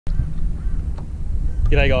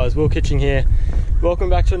G'day guys, Will Kitching here. Welcome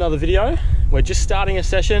back to another video. We're just starting a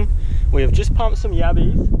session. We have just pumped some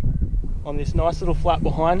yabbies on this nice little flat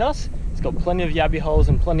behind us. It's got plenty of yabby holes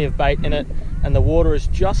and plenty of bait in it, and the water is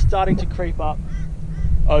just starting to creep up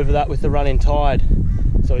over that with the run-in tide.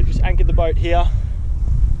 So we've just anchored the boat here.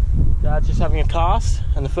 Dad's just having a cast,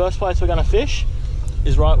 and the first place we're going to fish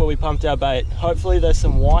is right where we pumped our bait. Hopefully there's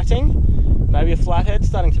some whiting, maybe a flathead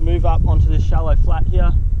starting to move up onto this shallow flat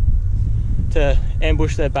here to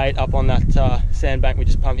ambush their bait up on that sandbank we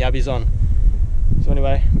just pumped yabbies on. So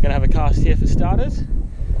anyway, we're going to have a cast here for starters.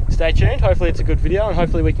 Stay tuned, hopefully it's a good video and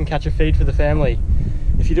hopefully we can catch a feed for the family.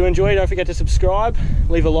 If you do enjoy, don't forget to subscribe,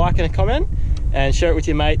 leave a like and a comment, and share it with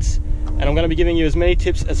your mates. And I'm going to be giving you as many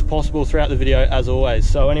tips as possible throughout the video as always.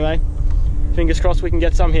 So anyway, fingers crossed we can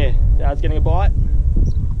get some here. Dad's getting a bite.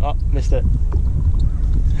 Oh, missed it.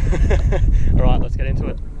 Alright, let's get into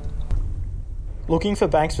it. Looking for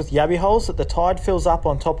banks with yabby holes that the tide fills up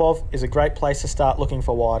on top of is a great place to start looking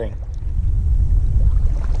for whiting.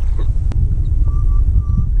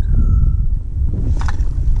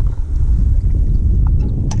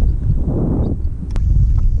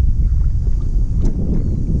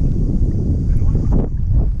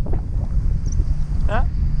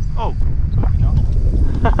 Oh.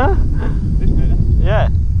 Yeah.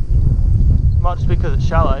 Might just because it's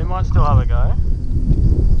shallow, you might still have a go.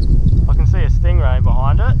 I can see a stingray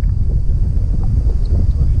behind it.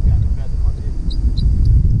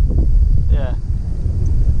 Yeah.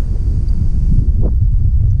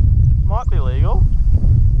 Might be legal.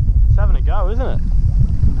 It's having a go, isn't it?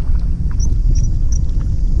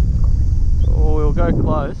 Oh, we'll go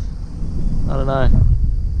close. I don't know.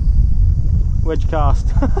 Wedge cast.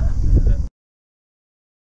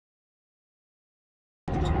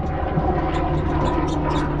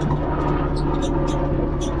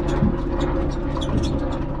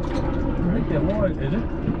 Wide, is it?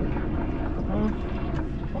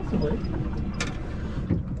 Possibly.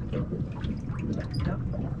 Yep.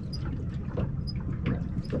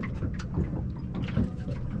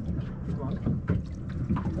 Good one.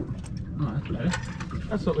 Oh, okay.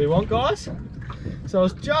 That's what we want, guys. So I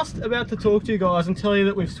was just about to talk to you guys and tell you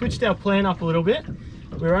that we've switched our plan up a little bit.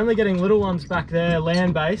 We're only getting little ones back there,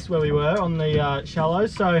 land-based, where we were on the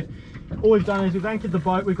shallows. So all we've done is we've anchored the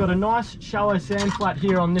boat. We've got a nice shallow sand flat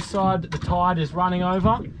here on this side that the tide is running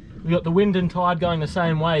over. We've got the wind and tide going the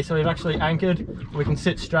same way, so we've actually anchored. We can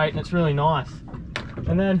sit straight and it's really nice.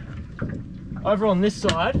 And then over on this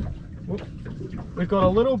side, we've got a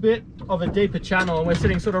little bit of a deeper channel and we're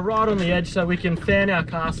sitting sort of right on the edge so we can fan our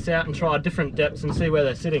casts out and try different depths and see where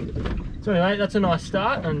they're sitting. So anyway, that's a nice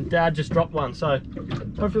start, and Dad just dropped one, so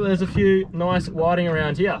hopefully there's a few nice whiting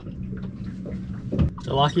around here.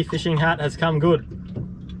 The lucky fishing hat has come good.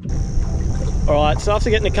 Alright, so after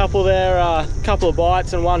getting a couple there, a couple of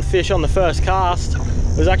bites and one fish on the first cast,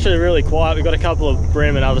 it was actually really quiet. We got a couple of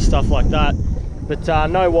bream and other stuff like that, but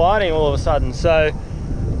no whiting all of a sudden. So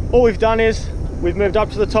all we've done is we've moved up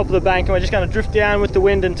to the top of the bank and we're just going to drift down with the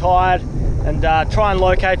wind and tide and try and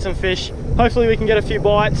locate some fish. Hopefully we can get a few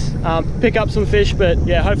bites, pick up some fish, but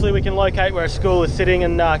yeah, hopefully we can locate where a school is sitting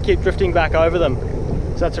and keep drifting back over them.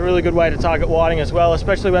 So that's a really good way to target whiting as well,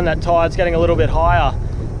 especially when that tide's getting a little bit higher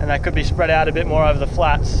and that could be spread out a bit more over the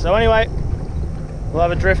flats. So anyway, we'll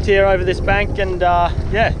have a drift here over this bank and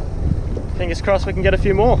yeah, fingers crossed we can get a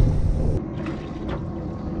few more.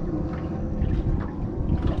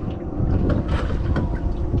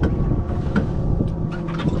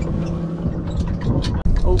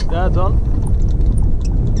 Oh, Dad's on.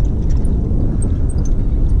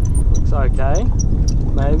 Looks okay,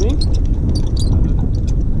 maybe.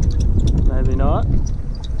 Maybe not.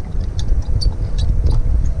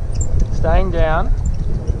 Staying down.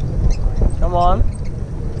 Come on.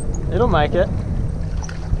 It'll make it.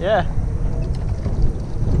 Yeah.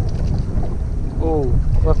 Oh,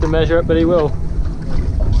 we'll have to measure it, but he will.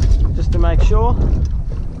 Just to make sure.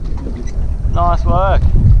 Nice work.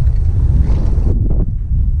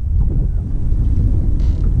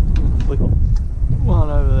 Flick one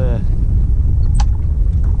over there.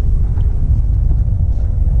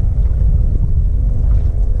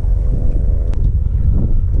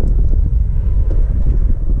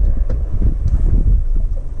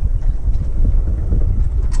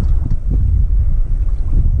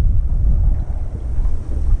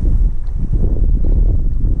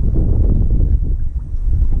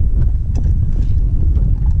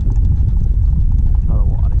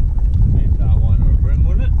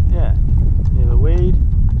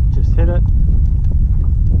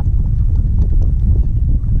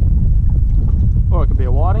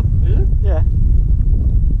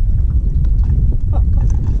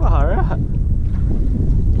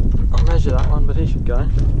 go.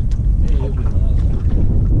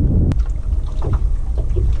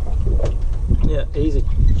 Yeah, easy.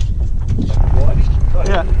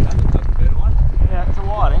 Yeah. Yeah, it's a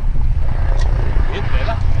whiting. Bit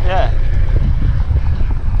better. Yeah.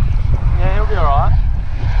 Yeah, he'll be alright.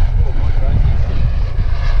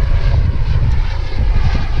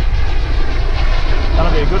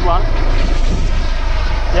 That'll be a good one.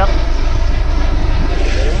 Yep.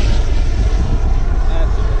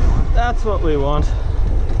 That's what we want.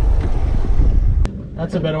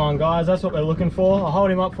 That's a better one, guys. That's what we're looking for. I'll hold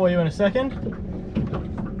him up for you in a second.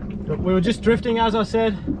 But we were just drifting, as I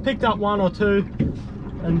said, picked up one or two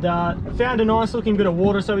and found a nice looking bit of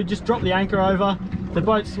water, so we just dropped the anchor over. The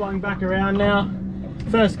boat swung back around now.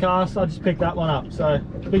 First cast, I just picked that one up. So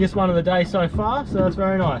biggest one of the day so far, so that's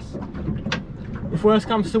very nice. If worse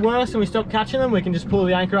comes to worse and we stop catching them, we can just pull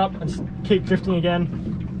the anchor up and keep drifting again.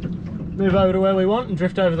 Move over to where we want and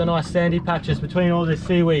drift over the nice sandy patches between all this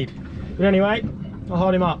seaweed. But anyway, I'll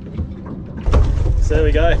hold him up. So there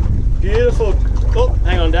we go. Beautiful. Oh,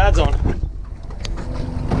 hang on, Dad's on.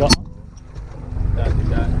 Got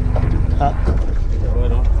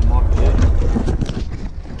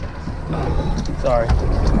Sorry.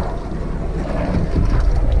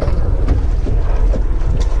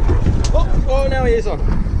 Oh, now he is on.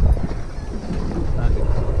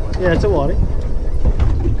 Yeah, it's a whiting.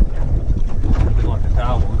 A bit like a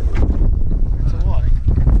tail one. It's a whiting.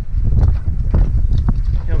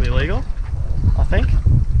 He'll be legal, I think.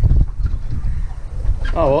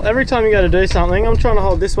 Oh well, every time you go to do something, I'm trying to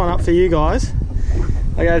hold this one up for you guys.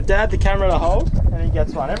 I gave Dad the camera to hold, and he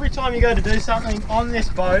gets one. Every time you go to do something on this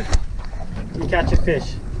boat, you catch a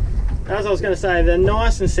fish. As I was going to say, they're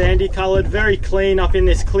nice and sandy coloured, very clean up in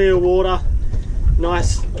this clear water.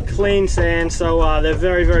 Nice clean sand, so they're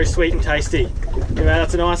very, very sweet and tasty. Anyway,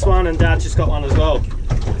 that's a nice one, and Dad's just got one as well.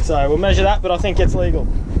 So we'll measure that, but I think it's legal.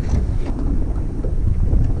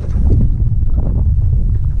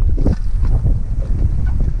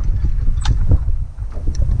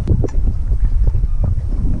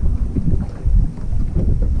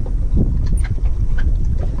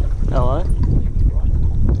 Hello.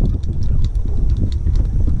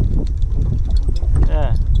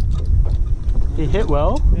 Yeah. He hit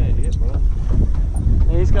well. Yeah, he hit well.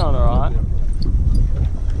 He's going alright.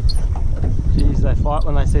 Jeez, they fight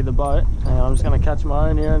when they see the boat. Hang on, I'm just going to catch my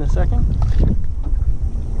own here in a second.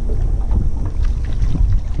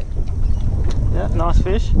 Yeah, nice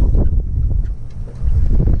fish.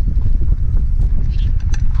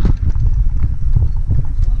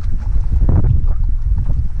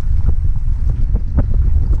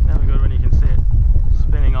 Never good when you can see it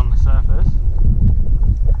spinning on the surface.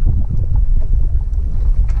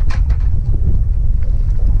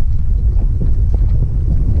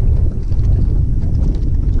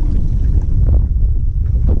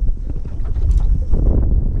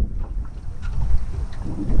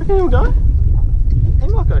 He'll go. He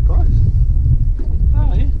might go close.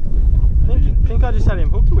 Oh, yeah. I think I just had him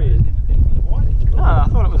hooked weird. No, I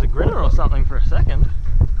thought it was a grinner or something for a second.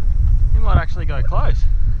 He might actually go close.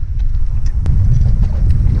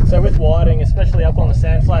 So with whiting, especially up on the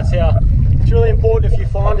sand flats here, it's really important if you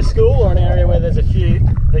find a school or an area where there's a few,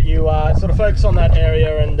 that you sort of focus on that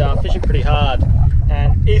area and fish it pretty hard.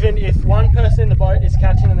 And even if one person in the boat is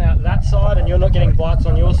catching them out that side and you're not getting bites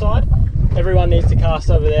on your side, everyone needs to cast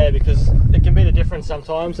over there, because it can be the difference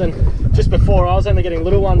sometimes. And just before, I was only getting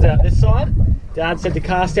little ones out this side. Dad said to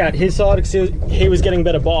cast out his side because he was getting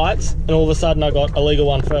better bites, and all of a sudden I got a legal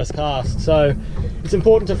one first cast. So it's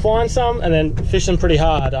important to find some and then fish them pretty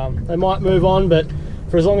hard. They might move on, but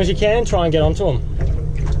for as long as you can, try and get onto them.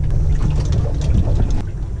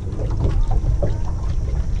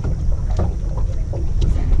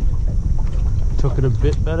 Took it a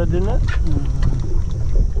bit better, didn't it?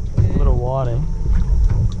 A little whiting.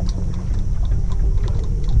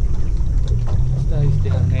 Stays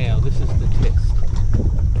down now. This is the test.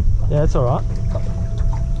 Yeah, it's alright.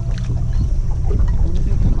 Do you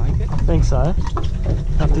think you make it? I think so.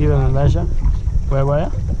 Have to give him a measure. Where were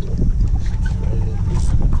you?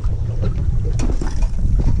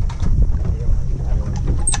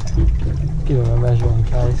 Give him a measure in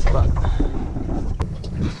case, but...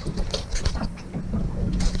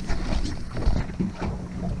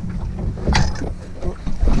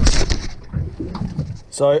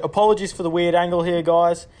 So apologies for the weird angle here,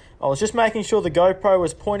 guys. I was just making sure the GoPro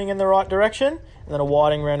was pointing in the right direction, and then a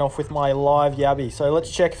whiting ran off with my live yabby. So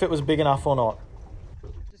let's check if it was big enough or not.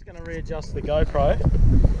 Just going to readjust the GoPro.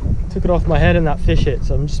 Took it off my head and that fish hit,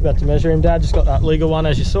 so I'm just about to measure him. Dad just got that legal one,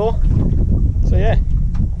 as you saw. So yeah.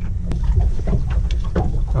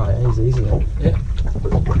 Oh yeah, he's easy though. Yeah.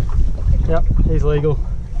 Yep, he's legal.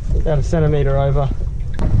 About a centimetre over.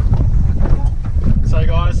 So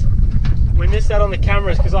guys, we missed out on the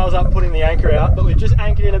cameras because I was up putting the anchor out, but we've just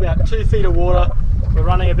anchored in about 2 feet of water. We're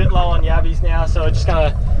running a bit low on yabbies now, so we're just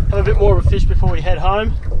gonna have a bit more of a fish before we head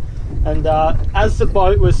home. And as the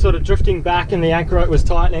boat was sort of drifting back and the anchor rope was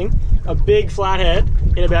tightening, a big flathead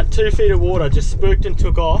in about 2 feet of water just spooked and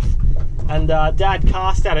took off. And Dad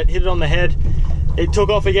cast at it, hit it on the head. It took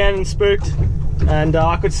off again and spooked. And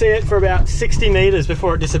I could see it for about 60 meters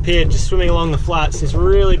before it disappeared, just swimming along the flats. This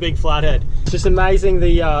really big flathead. It's just amazing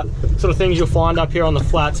the sort of things you'll find up here on the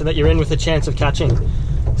flats and that you're in with a chance of catching.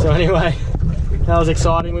 So anyway, that was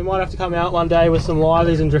exciting. We might have to come out one day with some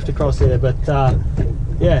liveys and drift across here, but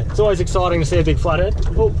yeah, it's always exciting to see a big flathead.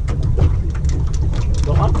 Oh,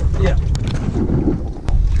 got one? Yeah.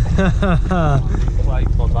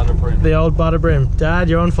 The old butterbrim. Dad,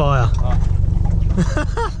 you're on fire. Oh.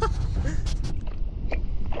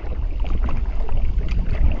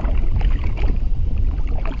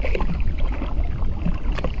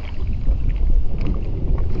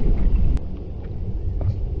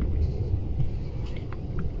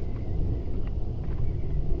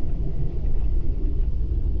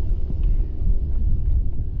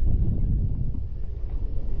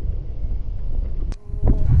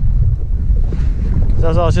 So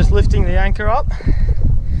as I was just lifting the anchor up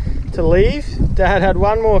to leave, Dad had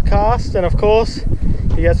one more cast, and of course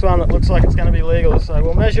he gets one that looks like it's going to be legal, so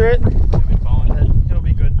we'll measure it. It'll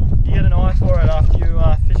be good. You get an eye for it after you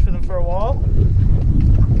fish for them for a while.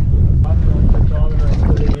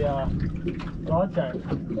 Side chain.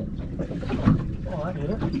 Oh, I get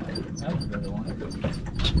it. That's a better one.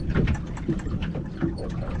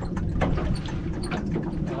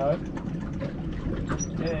 I hope.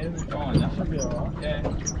 Yeah, it'll be fine. That Should be alright. Yeah.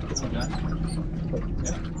 Okay.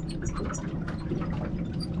 Yeah.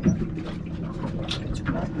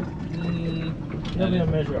 That'll be a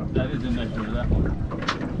measure up. That is a measure of that one.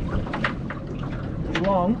 It's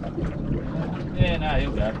long. Yeah, no,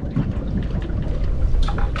 he'll go.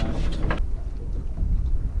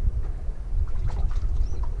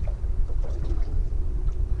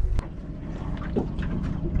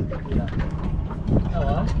 Yeah.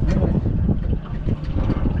 Hello.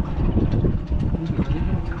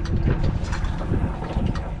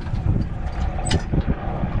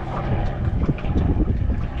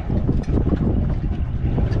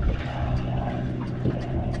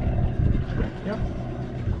 Yep.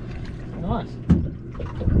 Nice.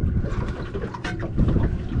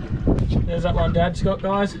 There's that one Dad's got,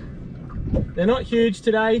 guys. They're not huge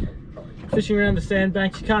today. Fishing around the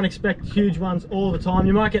sandbanks, you can't expect huge ones all the time.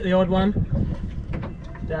 You might get the odd one.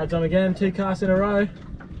 Dad's on again, 2 casts in a row.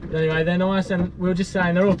 But anyway, they're nice, and we were just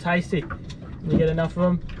saying they're all tasty. And you get enough of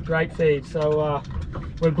them, great feed. So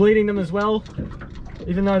we're bleeding them as well.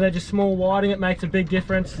 Even though they're just small whiting, it makes a big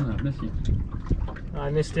difference. Oh, I missed you. I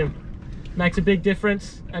missed him. Makes a big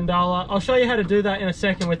difference, and I'll show you how to do that in a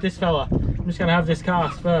second with this fella. I'm just gonna have this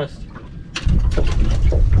cast first.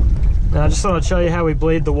 Now I just thought I'd show you how we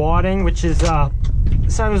bleed the whiting, which is the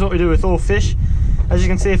same as what we do with all fish. As you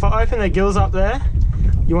can see, if I open their gills up there,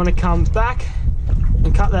 you want to come back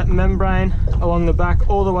and cut that membrane along the back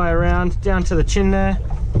all the way around, down to the chin there,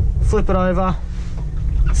 flip it over,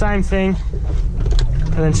 same thing,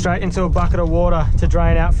 and then straight into a bucket of water to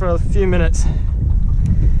drain out for a few minutes.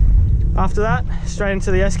 After that, straight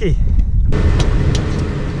into the esky.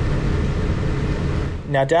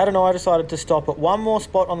 Now Dad and I decided to stop at one more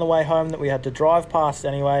spot on the way home that we had to drive past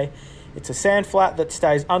anyway. It's a sand flat that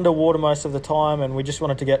stays underwater most of the time, and we just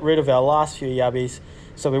wanted to get rid of our last few yabbies,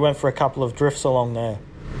 so we went for a couple of drifts along there.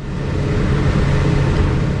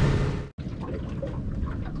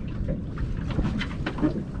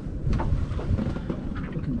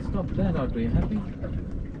 If we can stop that, I'd be happy.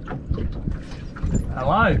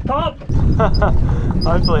 Hello, Pop!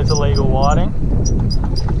 Hopefully it's a legal whiting.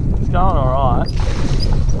 It's going alright.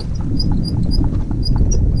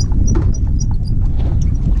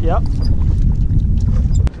 Yep.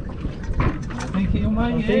 I think he'll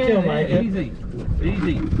make it. I think he'll make it. Easy.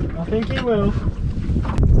 Easy. I think he will.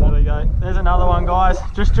 There we go. There's another one, guys.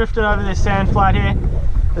 Just drifted over this sand flat here.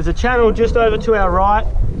 There's a channel just over to our right,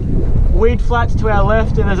 weed flats to our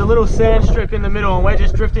left, and there's a little sand strip in the middle, and we're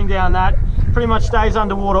just drifting down that. Pretty much stays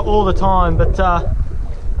underwater all the time, but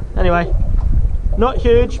anyway, not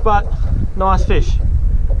huge, but nice fish.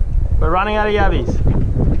 We're running out of yabbies.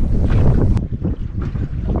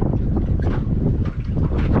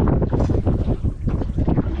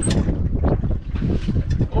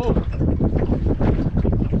 Oh,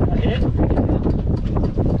 that hit?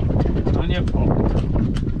 On your pop.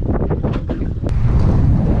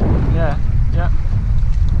 Yeah, yeah.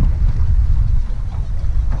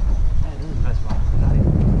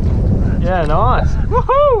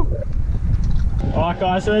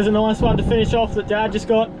 guys, so there's a nice one to finish off that Dad just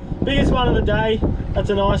got. Biggest one of the day. That's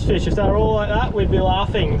a nice fish. If they were all like that, we'd be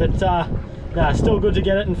laughing, but nah, still good to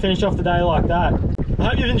get it and finish off the day like that. I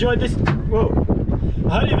hope you've enjoyed this. Whoa.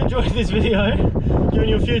 I hope you've enjoyed this video, giving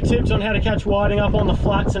you a few tips on how to catch whiting up on the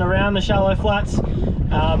flats and around the shallow flats.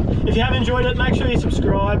 If you have enjoyed it, make sure you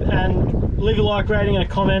subscribe and leave a like, rating and a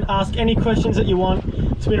comment. Ask any questions that you want.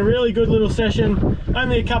 It's been a really good little session,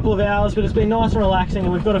 only a couple of hours, but it's been nice and relaxing,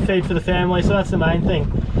 and we've got a feed for the family, so that's the main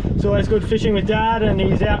thing. It's always good fishing with Dad, and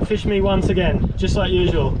he's outfished me once again, just like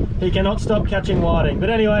usual. He cannot stop catching whiting.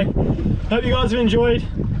 But anyway, hope you guys have enjoyed.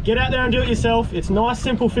 Get out there and do it yourself. It's nice,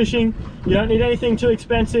 simple fishing. You don't need anything too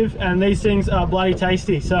expensive, and these things are bloody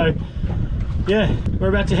tasty. So yeah, we're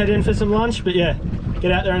about to head in for some lunch, but yeah,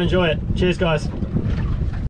 get out there and enjoy it. Cheers, guys.